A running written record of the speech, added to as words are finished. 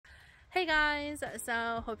Hey guys,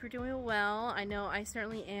 so hope you're doing well. I know I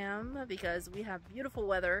certainly am because we have beautiful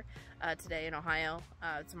weather today in Ohio.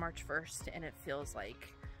 It's March 1st and it feels like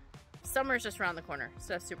summer's just around the corner, so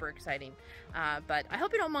that's super exciting. But I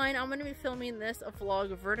hope you don't mind. I'm going to be filming this vlog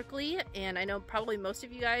vertically, and I know probably most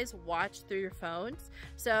of you guys watch through your phones,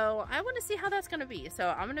 so I want to see how that's going to be. So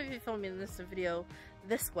I'm going to be filming this video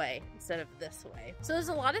this way instead of this way. So there's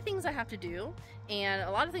a lot of things I have to do and a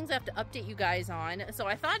lot of things I have to update you guys on. So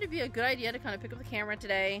I thought it'd be a good idea to kind of pick up the camera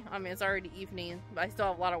today. I mean, it's already evening, but I still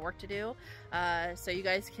have a lot of work to do. So you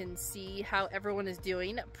guys can see how everyone is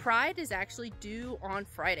doing. Pride is actually due on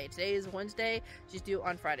Friday. Today is Wednesday. She's due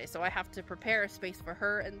on Friday. So I have to prepare a space for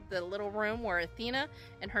her in the little room where Athena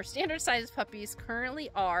and her standard size puppies currently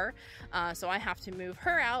are. So I have to move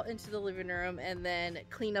her out into the living room and then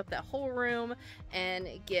clean up that whole room and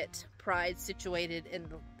get Pride situated in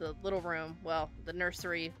the little room, well, the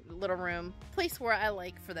nursery little room, place where I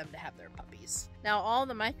like for them to have their puppies. Now, all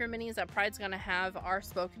the micro minis that Pride's gonna have are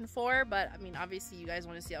spoken for, but I mean, obviously you guys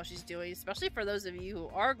want to see how she's doing, especially for those of you who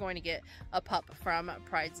are going to get a pup from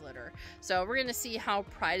Pride's litter. So we're gonna see how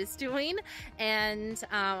Pride is doing, and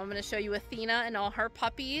I'm gonna show you Athena and all her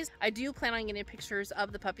puppies. I do plan on getting pictures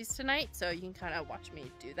of the puppies tonight, so you can kind of watch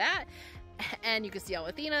me do that. And you can see how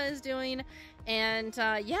Athena is doing. And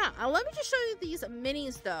yeah, let me just show you these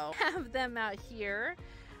minis though. I have them out here.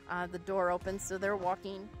 The door open, so they're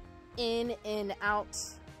walking in and out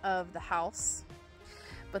of the house.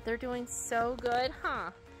 But they're doing so good, huh?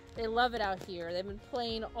 They love it out here. They've been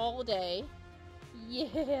playing all day.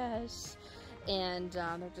 Yes. And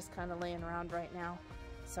they're just kind of laying around right now.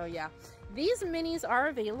 So yeah, these minis are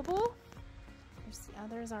available. There's the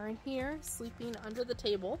others are in here, sleeping under the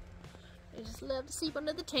table. They just love to sleep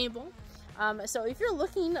under the table. So if you're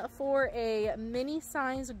looking for a mini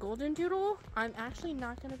size golden doodle, I'm actually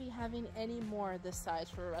not going to be having any more this size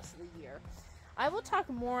for the rest of the year. I will talk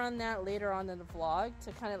more on that later on in the vlog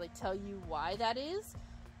to kind of like tell you why that is.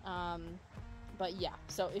 But yeah,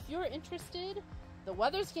 so if you're interested, the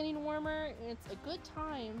weather's getting warmer and it's a good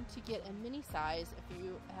time to get a mini size if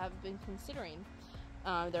you have been considering.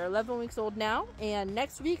 They're 11 weeks old now, and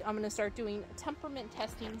next week I'm going to start doing temperament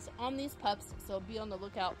testings on these pups, so be on the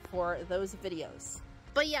lookout for those videos.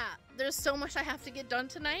 But yeah, there's so much I have to get done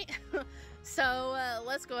tonight, so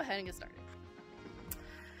let's go ahead and get started.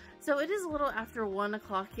 So it is a little after 1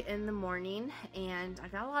 o'clock in the morning, and I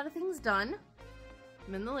got a lot of things done.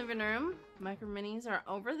 I'm in the living room. Micro minis are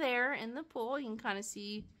over there in the pool. You can kind of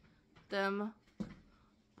see them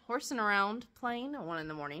horsing around playing at 1 in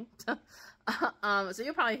the morning. So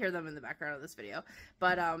you'll probably hear them in the background of this video.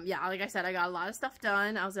 But yeah, like I said, I got a lot of stuff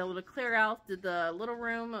done. I was able to clear out the little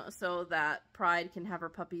room so that Pride can have her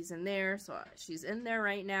puppies in there. So she's in there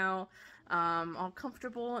right now, all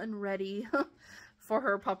comfortable and ready for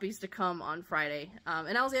her puppies to come on Friday.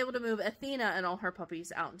 And I was able to move Athena and all her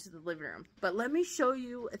puppies out into the living room. But let me show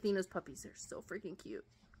you Athena's puppies. They're so freaking cute.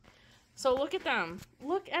 So look at them.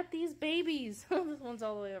 Look at these babies. This one's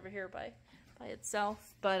all the way over here by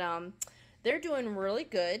itself. But they're doing really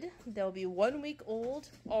good. They'll be 1 week old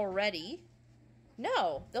already.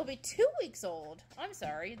 No, they'll be 2 weeks old. I'm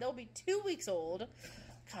sorry. They'll be 2 weeks old.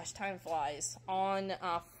 Gosh, time flies. On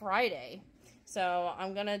Friday. So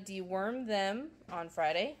I'm going to deworm them on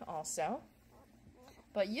Friday also.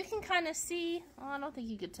 But you can kind of see. Oh, I don't think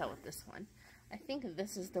you could tell with this one. I think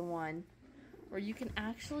this is the one where you can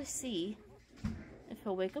actually see, if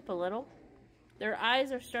he'll wake up a little, their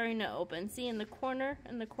eyes are starting to open. See in the corner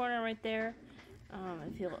right there,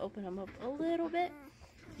 if you'll open them up a little bit,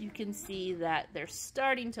 you can see that they're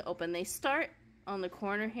starting to open. They start on the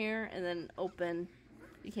corner here and then open.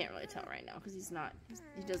 You can't really tell right now because he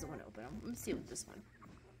doesn't want to open them. Let's see with this one.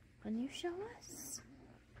 Can you show us?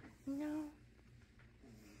 No.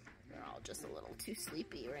 They're all just a little too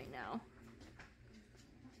sleepy right now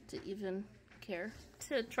to even care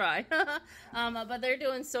to try. But they're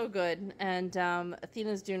doing so good, and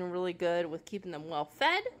Athena's doing really good with keeping them well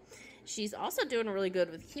fed. She's also doing really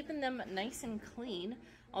good with keeping them nice and clean,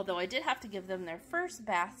 although I did have to give them their first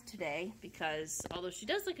bath today because although she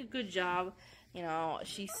does like a good job, you know,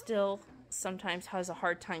 she still sometimes has a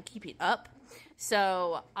hard time keeping up.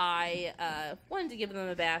 So I wanted to give them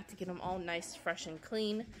a bath to get them all nice, fresh, and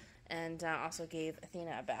clean. And also gave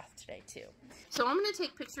Athena a bath today too. So I'm going to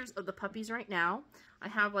take pictures of the puppies right now. I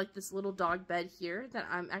have like this little dog bed here that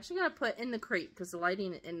I'm actually going to put in the crate because the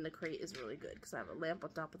lighting in the crate is really good because I have a lamp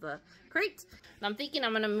on top of the crate. And I'm thinking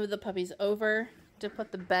I'm going to move the puppies over to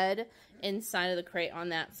put the bed inside of the crate on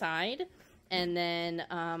that side. And then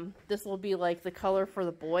this will be like the color for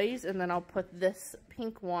the boys. And then I'll put this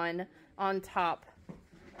pink one on top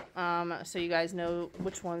so you guys know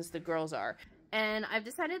which ones the girls are. And I've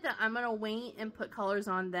decided that I'm gonna wait and put colors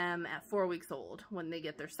on them at 4 weeks old when they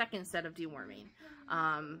get their second set of deworming.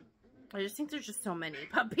 I just think there's just so many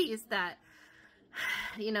puppies that,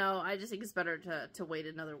 you know, I just think it's better to wait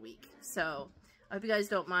another week. So I hope you guys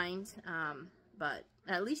don't mind, but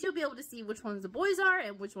at least you'll be able to see which ones the boys are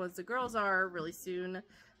and which ones the girls are really soon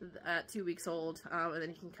at 2 weeks old. And then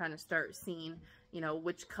you can kind of start seeing, you know,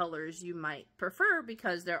 which colors you might prefer,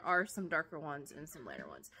 because there are some darker ones and some lighter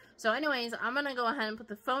ones. So anyways, I'm going to go ahead and put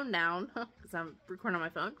the phone down because I'm recording on my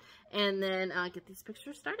phone, and then get these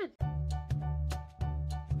pictures started.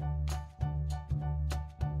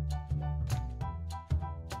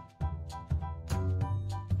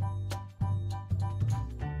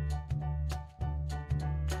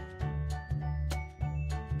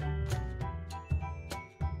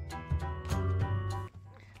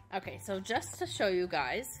 Okay, so just to show you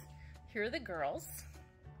guys, here are the girls.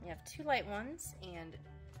 We have 2 light ones and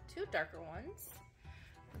 2 darker ones.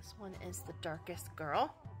 This one is the darkest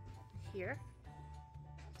girl here.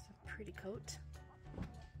 It's a pretty coat.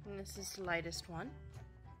 And this is the lightest one.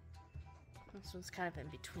 This one's kind of in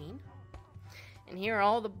between. And here are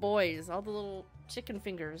all the boys, all the little chicken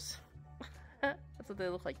fingers. That's what they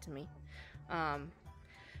look like to me.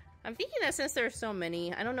 I'm thinking that since there are so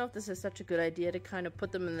many, I don't know if this is such a good idea to kind of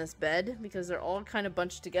put them in this bed, because they're all kind of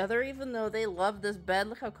bunched together, even though they love this bed.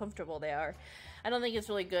 Look how comfortable they are. I don't think it's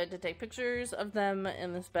really good to take pictures of them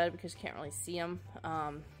in this bed because you can't really see them.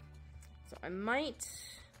 So I might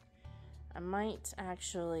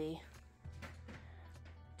actually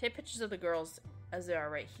take pictures of the girls as they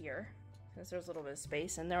are right here, since there's a little bit of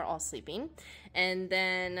space and they're all sleeping. And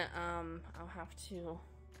then I'll have to,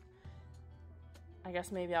 I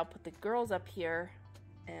guess maybe I'll put the girls up here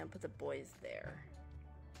and put the boys there.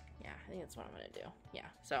 Yeah, I think that's what I'm gonna do. Yeah,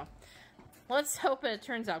 so let's hope it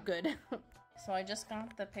turns out good. So I just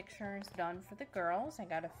got the pictures done for the girls. I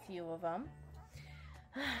got a few of them.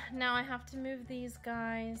 Now I have to move these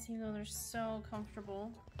guys, even though they're so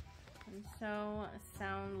comfortable and so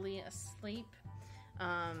soundly asleep,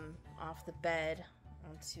 off the bed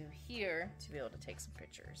onto here to be able to take some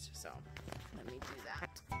pictures. So let me do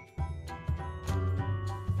that.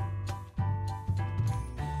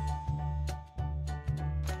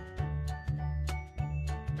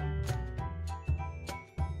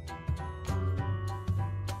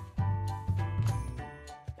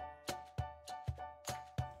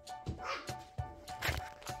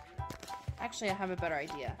 Actually, I have a better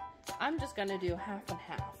idea. I'm just gonna do half and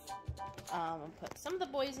half. I'll put some of the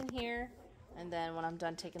boys in here, and then when I'm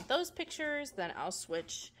done taking those pictures, then I'll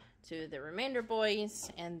switch to the remainder boys,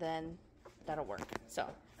 and then that'll work. So,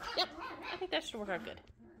 yep, I think that should work out good.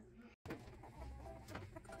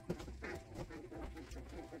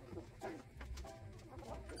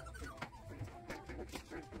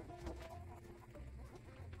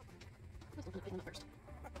 First.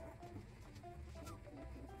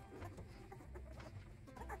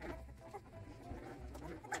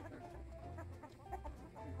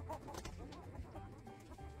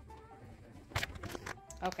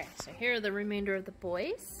 Okay, so here are the remainder of the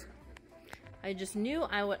boys. I just knew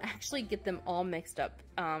I would actually get them all mixed up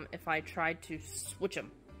if I tried to switch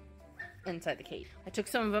them inside the cage. I took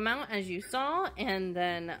some of them out, as you saw, and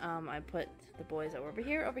then I put the boys that were over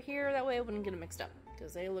here, that way I wouldn't get them mixed up,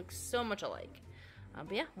 because they look so much alike.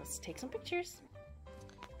 But yeah, let's take some pictures.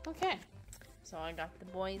 Okay, so I got the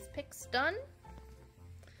boys' pics done.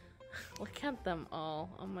 Look at them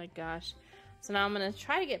all, oh my gosh. So now I'm going to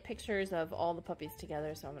try to get pictures of all the puppies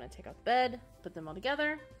together. So I'm going to take out the bed, put them all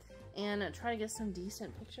together, and try to get some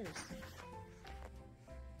decent pictures.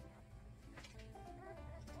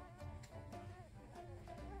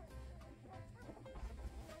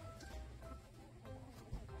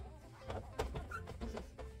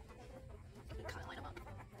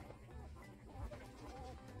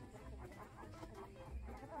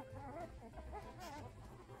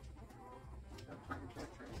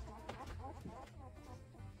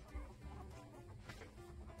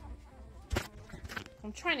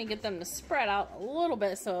 I'm trying to get them to spread out a little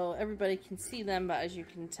bit so everybody can see them, but as you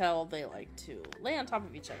can tell, they like to lay on top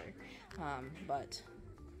of each other. But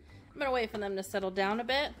I'm gonna wait for them to settle down a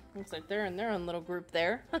bit. Looks like they're in their own little group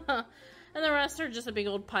there. And the rest are just a big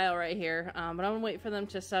old pile right here. But I'm gonna wait for them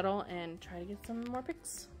to settle and try to get some more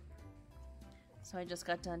pics. So I just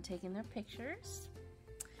got done taking their pictures.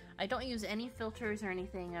 I don't use any filters or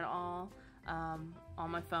anything at all on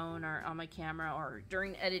my phone or on my camera or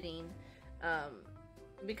during editing.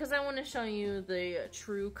 Because I want to show you the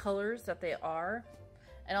true colors that they are.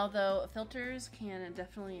 And although filters can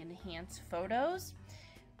definitely enhance photos,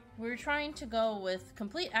 we're trying to go with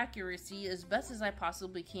complete accuracy as best as I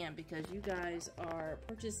possibly can, because you guys are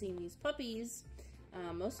purchasing these puppies.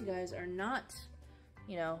 Most of you guys are not,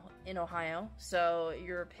 you know, in Ohio, so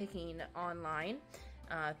you're picking online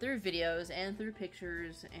through videos and through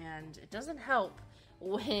pictures, and it doesn't help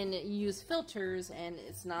when you use filters and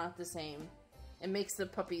it's not the same. It makes the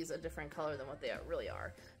puppies a different color than what they really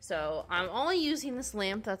are. So I'm only using this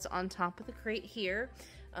lamp that's on top of the crate here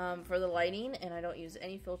for the lighting, and I don't use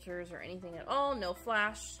any filters or anything at all. No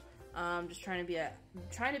flash. Just trying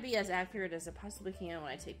to be as accurate as I possibly can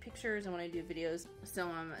when I take pictures and when I do videos, so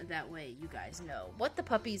that way you guys know what the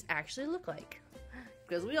puppies actually look like.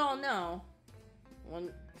 Because we all know when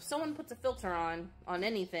someone puts a filter on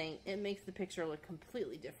anything, it makes the picture look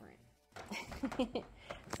completely different.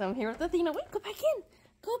 So I'm here with Athena. Wait, go back in.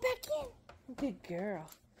 Go back in. Good girl.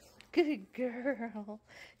 Good girl.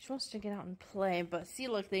 She wants to get out and play, but see,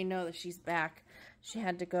 look, they know that she's back. She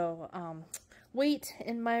had to go wait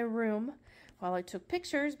in my room while I took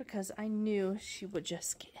pictures because I knew she would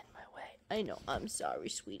just get in my way. I know, I'm sorry,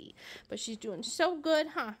 sweetie, but she's doing so good,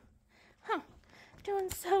 huh? Doing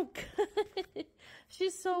so good.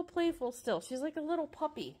 She's so playful still. She's like a little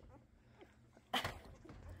puppy.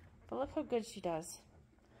 But look how good she does.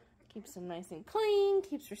 Keeps them nice and clean.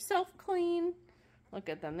 Keeps herself clean. Look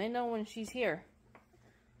at them. They know when she's here.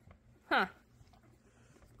 Huh.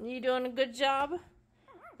 You doing a good job?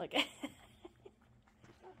 Look. Look.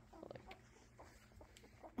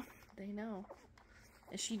 They know.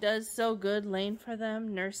 And she does so good laying for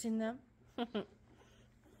them, nursing them. Oh,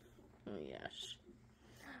 yes.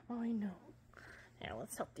 Oh, I know. Now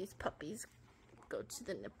let's help these puppies go to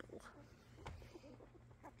the nipple.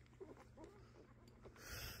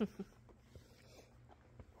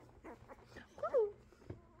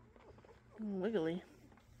 Wiggly.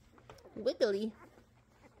 Wiggly.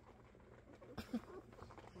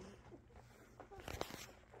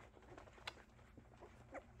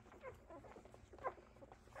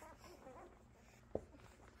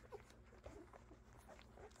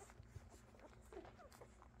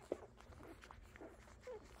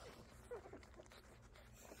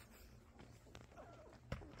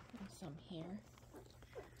 Some here.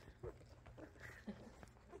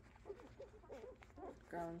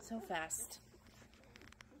 Growing so fast.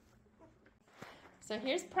 So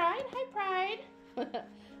here's Pride. Hi, Pride.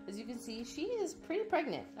 As you can see, she is pretty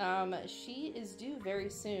pregnant. She is due very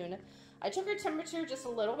soon. I took her temperature just a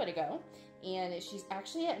little bit ago, and she's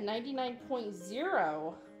actually at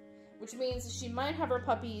 99.0, which means she might have her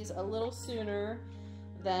puppies a little sooner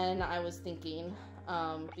than I was thinking.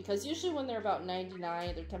 Because usually when they're about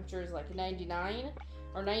 99, their temperature is like 99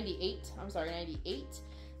 or 98. I'm sorry, 98.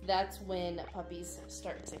 That's when puppies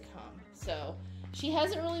start to come. So she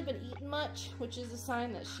hasn't really been eating much, which is a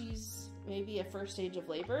sign that she's maybe at first stage of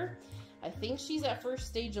labor. I think she's at first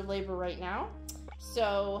stage of labor right now.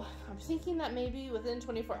 So I'm thinking that maybe within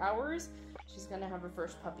 24 hours, she's gonna have her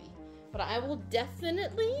first puppy. But I will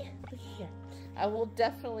definitely,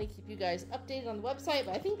 keep you guys updated on the website.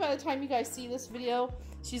 But I think by the time you guys see this video,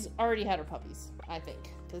 she's already had her puppies, I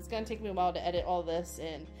think. Because it's gonna take me a while to edit all this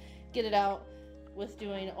and get it out with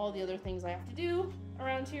doing all the other things I have to do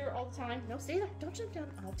around here all the time. No, stay there. Don't jump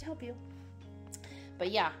down. I'll have to help you.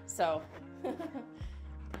 But yeah, so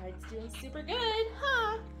Pride's doing super good,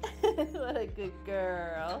 huh? What a good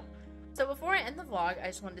girl. So before I end the vlog, I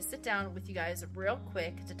just wanted to sit down with you guys real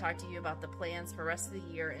quick to talk to you about the plans for the rest of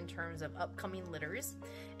the year in terms of upcoming litters.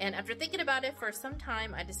 And after thinking about it for some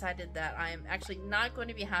time, I decided that I'm actually not going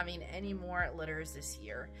to be having any more litters this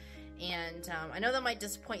year. And I know that might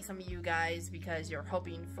disappoint some of you guys because you're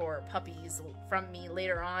hoping for puppies from me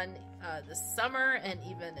later on this summer and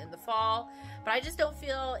even in the fall. But I just don't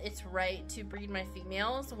feel it's right to breed my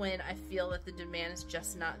females when I feel that the demand is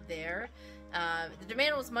just not there. The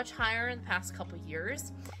demand was much higher in the past couple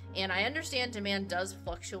years, and I understand demand does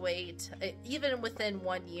fluctuate even within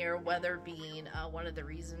 1 year, weather being one of the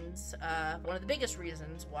biggest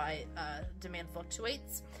reasons why demand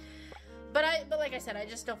fluctuates. But like I said, I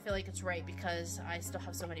just don't feel like it's right because I still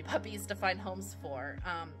have so many puppies to find homes for.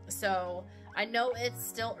 So I know it's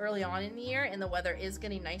still early on in the year and the weather is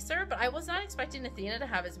getting nicer, but I was not expecting Athena to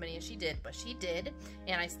have as many as she did, but she did.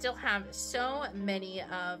 And I still have so many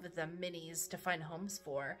of the minis to find homes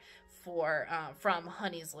for from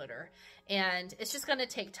Honey's litter. And it's just going to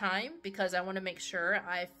take time because I want to make sure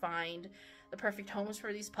I find the perfect homes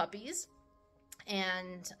for these puppies.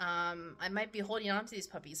 And I might be holding on to these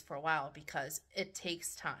puppies for a while because it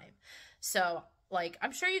takes time. So, like,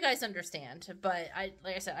 I'm sure you guys understand, but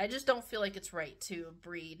like I said, I just don't feel like it's right to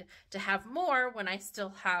breed to have more when I still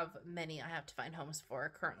have many I have to find homes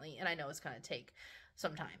for currently, and I know it's going to take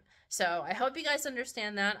sometime. So I hope you guys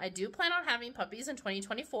understand that. I do plan on having puppies in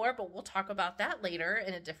 2024, but we'll talk about that later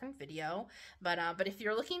in a different video. But if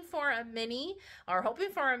you're looking for a mini or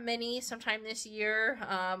hoping for a mini sometime this year,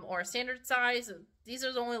 or a standard size, these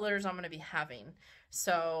are the only litters I'm going to be having.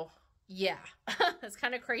 So yeah, it's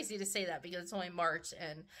kind of crazy to say that because it's only March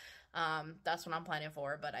and that's what I'm planning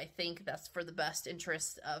for, but I think that's for the best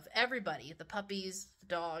interest of everybody, the puppies, the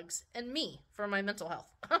dogs, and me for my mental health.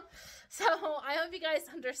 So I hope you guys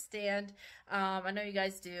understand. I know you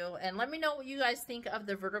guys do, and let me know what you guys think of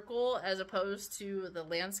the vertical as opposed to the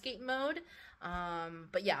landscape mode.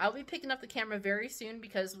 But yeah, I'll be picking up the camera very soon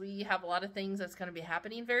because we have a lot of things that's going to be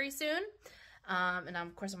happening very soon. And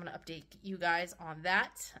of course, I'm going to update you guys on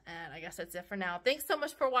that. And I guess that's it for now. Thanks so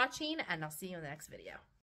much for watching, and I'll see you in the next video.